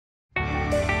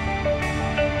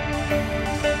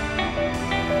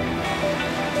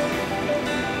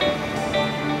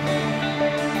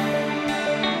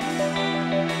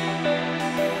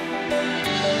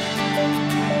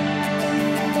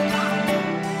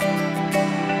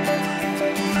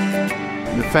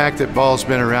fact that Ball's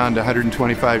been around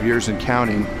 125 years and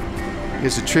counting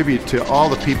is a tribute to all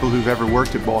the people who've ever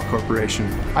worked at Ball Corporation.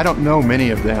 I don't know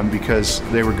many of them because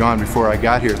they were gone before I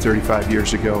got here 35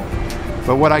 years ago.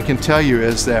 But what I can tell you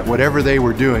is that whatever they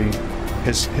were doing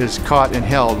has caught and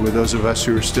held with those of us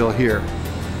who are still here.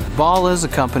 Ball is a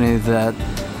company that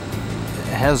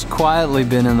has quietly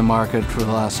been in the market for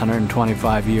the last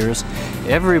 125 years.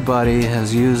 Everybody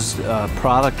has used a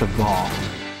product of Ball.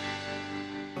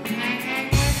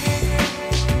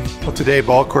 Well, today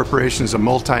Ball Corporation is a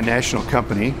multinational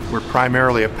company. We're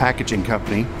primarily a packaging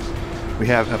company. We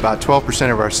have about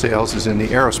 12% of our sales is in the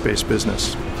aerospace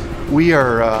business. We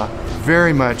are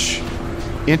very much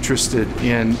interested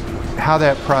in how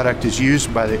that product is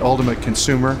used by the ultimate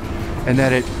consumer and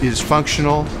that it is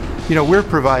functional. You know, we're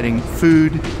providing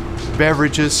food,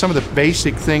 beverages, some of the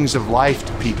basic things of life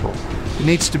to people. It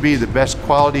needs to be the best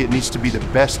quality, it needs to be the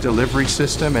best delivery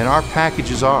system, and our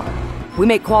packages are. We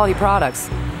make quality products,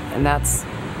 and that's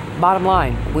bottom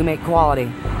line. We make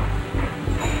quality,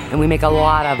 and we make a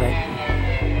lot of it.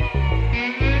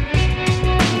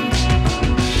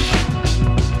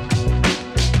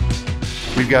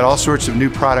 We've got all sorts of new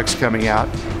products coming out.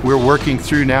 We're working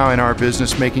through now in our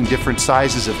business making different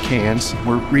sizes of cans.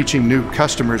 We're reaching new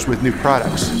customers with new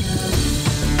products.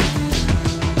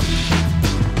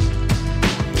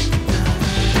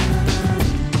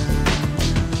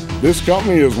 This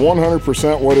company is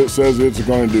 100% what it says it's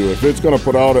going to do. If it's going to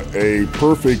put out a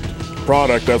perfect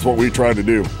product, that's what we try to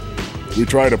do. We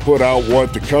try to put out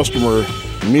what the customer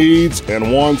needs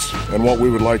and wants and what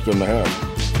we would like them to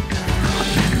have.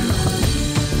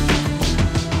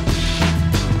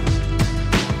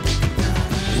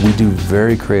 We do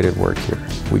very creative work here.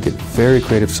 We get very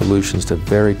creative solutions to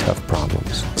very tough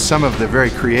problems. Some of the very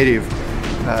creative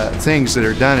things that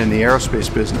are done in the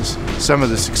aerospace business, some of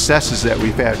the successes that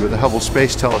we've had with the Hubble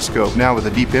Space Telescope, now with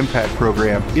the Deep Impact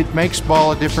program, it makes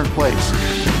Ball a different place.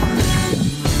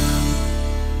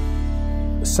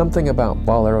 Something about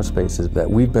Ball Aerospace is that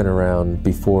we've been around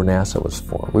before NASA was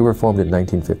formed. We were formed in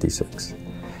 1956.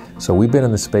 So we've been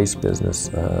in the space business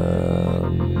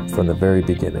from the very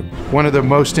beginning. One of the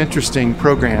most interesting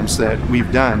programs that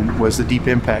we've done was the Deep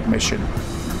Impact mission.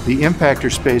 The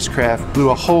Impactor spacecraft blew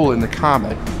a hole in the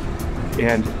comet,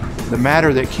 and the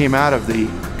matter that came out of the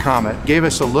comet gave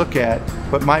us a look at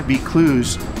what might be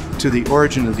clues to the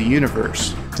origin of the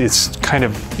universe. It's kind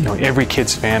of, you know, every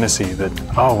kid's fantasy that,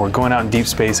 oh, we're going out in deep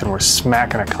space and we're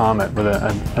smacking a comet with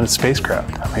a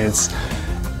spacecraft. I mean,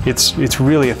 it's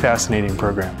really a fascinating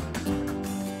program.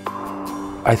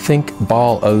 I think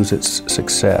Ball owes its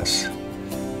success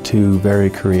to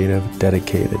very creative,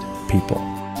 dedicated people.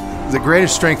 The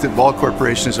greatest strength at Ball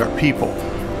Corporation is our people.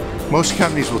 Most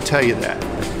companies will tell you that,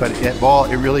 but at Ball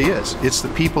it really is. It's the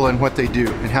people and what they do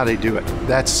and how they do it.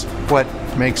 That's what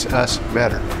makes us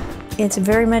better. It's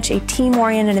very much a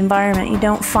team-oriented environment. You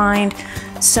don't find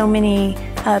so many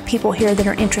people here that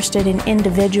are interested in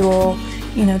individual,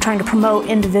 trying to promote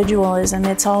individualism.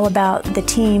 It's all about the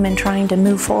team and trying to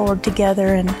move forward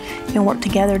together and work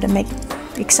together to make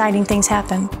exciting things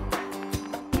happen.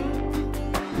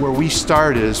 Where we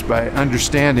start is by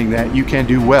understanding that you can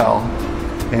do well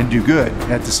and do good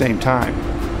at the same time.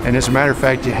 And as a matter of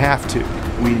fact, you have to.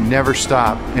 We never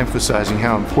stop emphasizing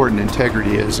how important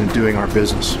integrity is in doing our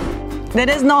business. There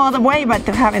is no other way but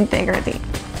to have integrity.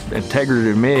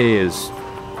 Integrity to me is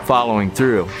following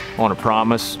through on a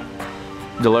promise,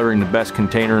 delivering the best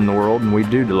container in the world, and we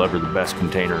do deliver the best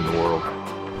container in the world.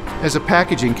 As a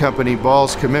packaging company,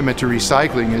 Ball's commitment to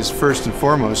recycling is first and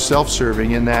foremost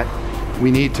self-serving in that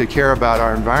we need to care about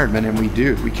our environment, and we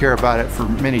do. We care about it for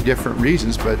many different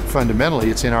reasons, but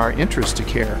fundamentally it's in our interest to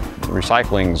care.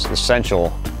 Recycling is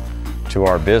essential to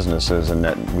our businesses in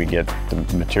that we get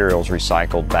the materials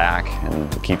recycled back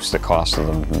and it keeps the cost of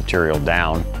the material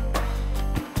down.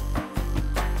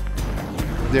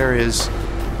 There is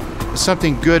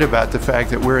something good about the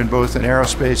fact that we're in both an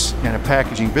aerospace and a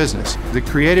packaging business. The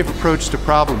creative approach to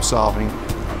problem solving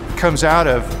comes out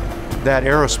of that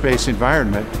aerospace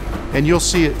environment, and you'll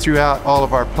see it throughout all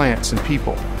of our plants and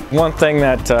people. One thing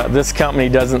that this company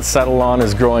doesn't settle on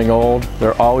is growing old.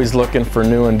 They're always looking for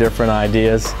new and different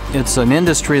ideas. It's an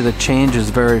industry that changes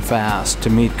very fast to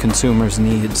meet consumers'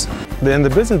 needs. In the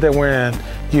business that we're in,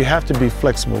 you have to be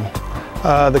flexible.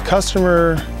 The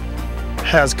customer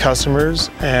has customers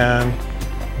and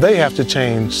they have to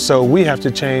change, so we have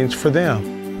to change for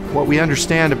them. What we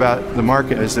understand about the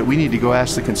market is that we need to go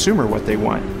ask the consumer what they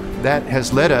want. That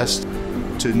has led us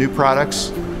to new products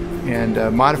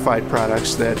and modified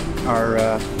products that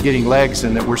are getting legs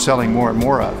and that we're selling more and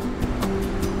more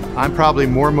of. I'm probably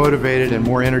more motivated and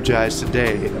more energized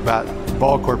today about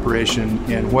Ball Corporation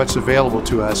and what's available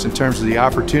to us in terms of the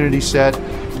opportunity set,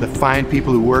 the fine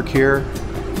people who work here,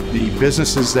 the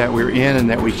businesses that we're in and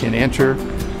that we can enter,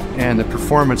 and the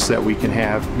performance that we can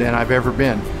have than I've ever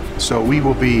been. So we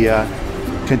will be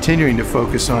continuing to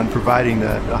focus on providing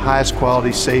the highest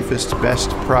quality, safest, best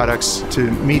products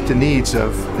to meet the needs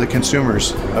of the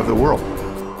consumers of the world.